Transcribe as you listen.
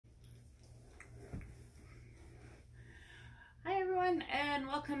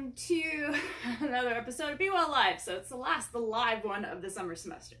welcome to another episode of Be Well Live. So it's the live one of the summer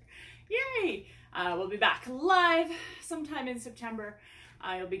semester. Yay! We'll be back live sometime in September.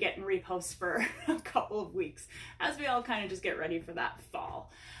 You'll be getting reposts for a couple of weeks as we all kind of just get ready for that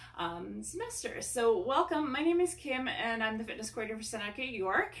fall semester. So welcome, my name is Kim and I'm the fitness coordinator for Seneca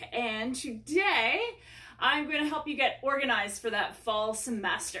York, and today I'm going to help you get organized for that fall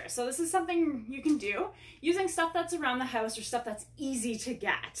semester. So this is something you can do using stuff that's around the house or stuff that's easy to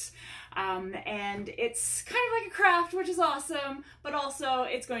get. And it's kind of like a craft, which is awesome, but also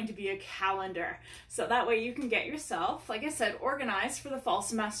it's going to be a calendar. So that way you can get yourself, like I said, organized for the fall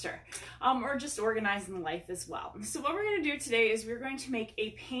semester, or just organized in life as well. So what we're going to do today is we're going to make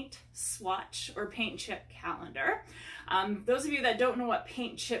a paint swatch or paint chip calendar. Those of you that don't know what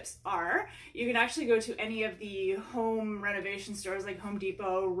paint chips are, you can actually go to any of the home renovation stores like Home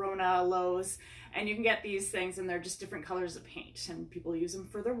Depot, Rona, Lowe's, and you can get these things, and they're just different colors of paint, and people use them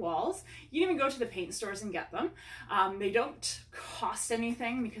for their walls. You can even go to the paint stores and get them. They don't cost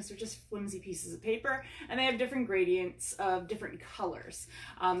anything because they're just flimsy pieces of paper, and they have different gradients of different colors.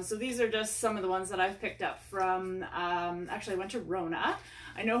 So these are just some of the ones that I've picked up from, actually I went to Rona.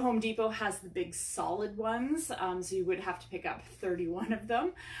 I know Home Depot has the big solid ones, so you would have to pick up 31 of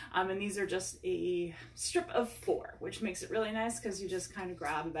them. And these are just a strip of 4, which makes it really nice because you just kind of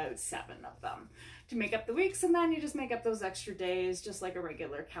grab about 7 of them to make up the weeks, and then you just make up those extra days just like a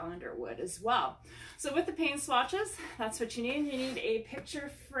regular calendar would as well. So with the paint swatches, that's what you need. You need a picture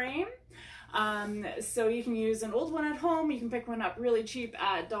frame. So you can use an old one at home. You can pick one up really cheap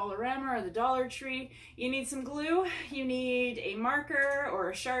at Dollarama or the Dollar Tree. You need some glue, you need a marker or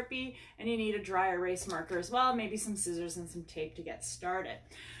a Sharpie, and you need a dry erase marker as well, maybe some scissors and some tape to get started.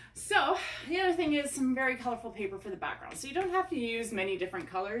 So the other thing is some very colorful paper for the background. So you don't have to use many different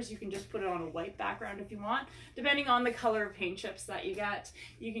colors. You can just put it on a white background if you want. Depending on the color of paint chips that you get,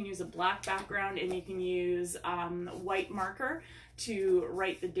 you can use a black background, and you can use white marker to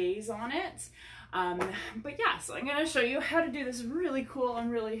write the days on it. But yeah, so I'm going to show you how to do this really cool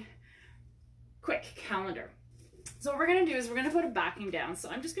and really quick calendar. So what we're going to do is we're going to put a backing down. So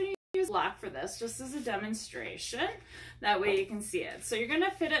I'm just going to use black for this just as a demonstration. That way you can see it. So you're going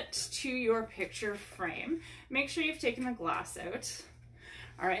to fit it to your picture frame. Make sure you've taken the glass out.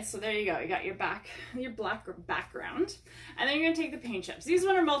 All right, so there you go. You got your black background, and then you're gonna take the paint chips. These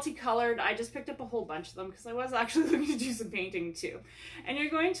ones are multicolored. I just picked up a whole bunch of them because I was actually looking to do some painting too. And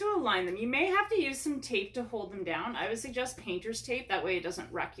you're going to align them. You may have to use some tape to hold them down. I would suggest painter's tape. That way it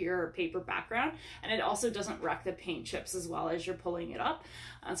doesn't wreck your paper background, and it also doesn't wreck the paint chips as well as you're pulling it up.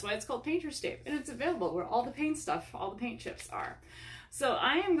 That's why it's called painter's tape, and it's available where all the paint stuff, all the paint chips are. So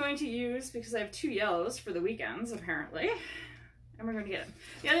I am going to use, because I have 2 yellows for the weekends apparently, and we're going to get them.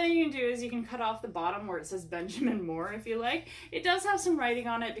 The other thing you can do is you can cut off the bottom where it says Benjamin Moore if you like. It does have some writing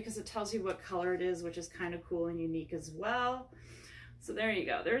on it because it tells you what color it is, which is kind of cool and unique as well. So there you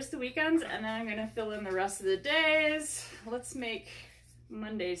go. There's the weekends, and then I'm going to fill in the rest of the days. Let's make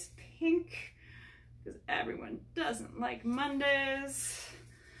Mondays pink because everyone doesn't like Mondays.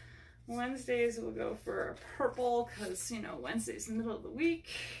 Wednesdays we'll go for purple because, you know, Wednesday's the middle of the week.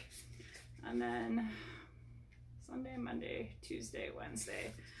 And then Sunday, Monday, Tuesday,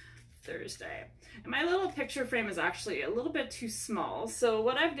 Wednesday, Thursday. And my little picture frame is actually a little bit too small. So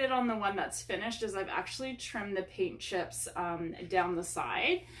what I've did on the one that's finished is I've actually trimmed the paint chips down the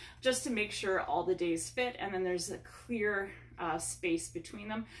side just to make sure all the days fit, and then there's a clear space between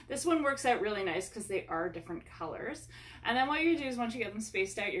them. This one works out really nice because they are different colors. And then what you do is once you get them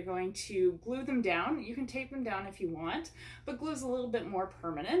spaced out, you're going to glue them down. You can tape them down if you want, but glue is a little bit more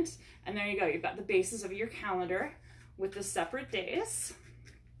permanent. And there you go. You've got the bases of your calendar with the separate days.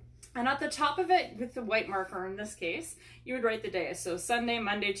 And at the top of it, with the white marker in this case, you would write the days. So Sunday,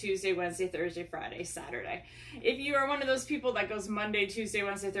 Monday, Tuesday, Wednesday, Thursday, Friday, Saturday. If you are one of those people that goes Monday, Tuesday,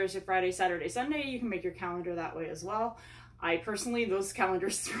 Wednesday, Thursday, Friday, Saturday, Sunday, you can make your calendar that way as well. I personally, those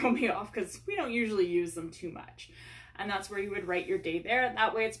calendars throw me off because we don't usually use them too much. And that's where you would write your day there.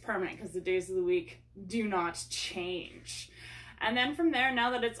 That way it's permanent because the days of the week do not change. And then from there, now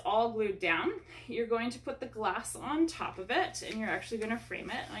that it's all glued down, you're going to put the glass on top of it, and you're actually going to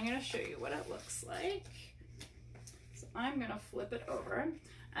frame it. I'm going to show you what it looks like. So I'm going to flip it over,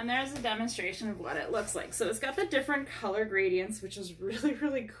 and there's a demonstration of what it looks like. So it's got the different color gradients, which is really,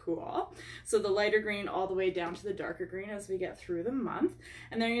 really cool. So the lighter green all the way down to the darker green as we get through the month.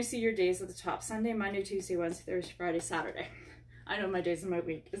 And then you see your days at the top: Sunday, Monday, Tuesday, Wednesday, Thursday, Friday, Saturday. I know my days of my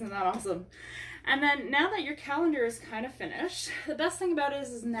week. Isn't that awesome? And then now that your calendar is kind of finished, the best thing about it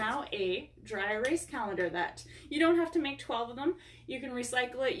is now a dry erase calendar that you don't have to make 12 of them. You can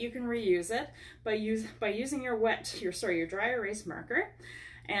recycle it, you can reuse it by using your dry erase marker.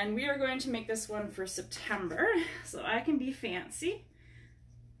 And we are going to make this one for September, so I can be fancy.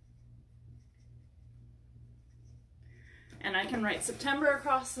 And I can write September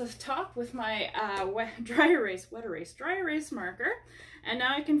across the top with my dry erase marker. And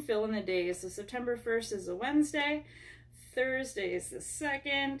now I can fill in the days. So September 1st is a Wednesday, Thursday is the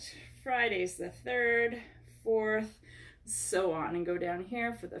 2nd, Friday is the 3rd, 4th, so on. And go down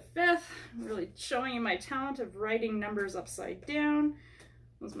here for the 5th. I'm really showing you my talent of writing numbers upside down.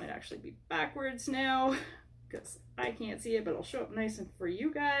 Those might actually be backwards now because I can't see it, but it'll show up nice and for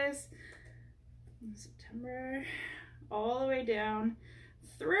you guys. September, all the way down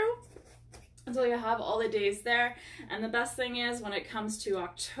through until you have all the days there. And the best thing is when it comes to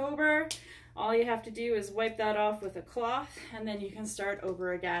October, all you have to do is wipe that off with a cloth, and then you can start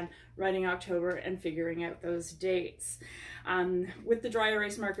over again writing October and figuring out those dates. With the dry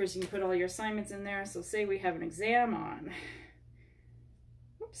erase markers, you can put all your assignments in there. So say we have an exam on,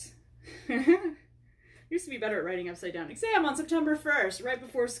 oops, used to be better at writing upside down. Exam on September 1st, right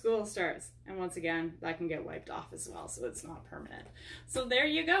before school starts. And once again, that can get wiped off as well, so it's not permanent. So there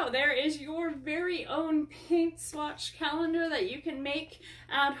you go. There is your very own paint swatch calendar that you can make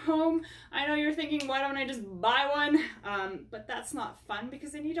at home. I know you're thinking, why don't I just buy one? But that's not fun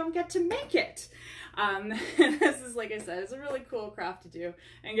because then you don't get to make it. This is, like I said, it's a really cool craft to do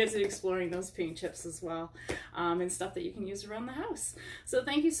and get to exploring those paint chips as well, and stuff that you can use around the house. So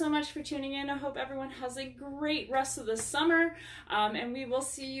thank you so much for tuning in. I hope everyone has a great rest of the summer, and we will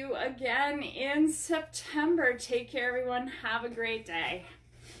see you again in September. Take care, everyone. Have a great day.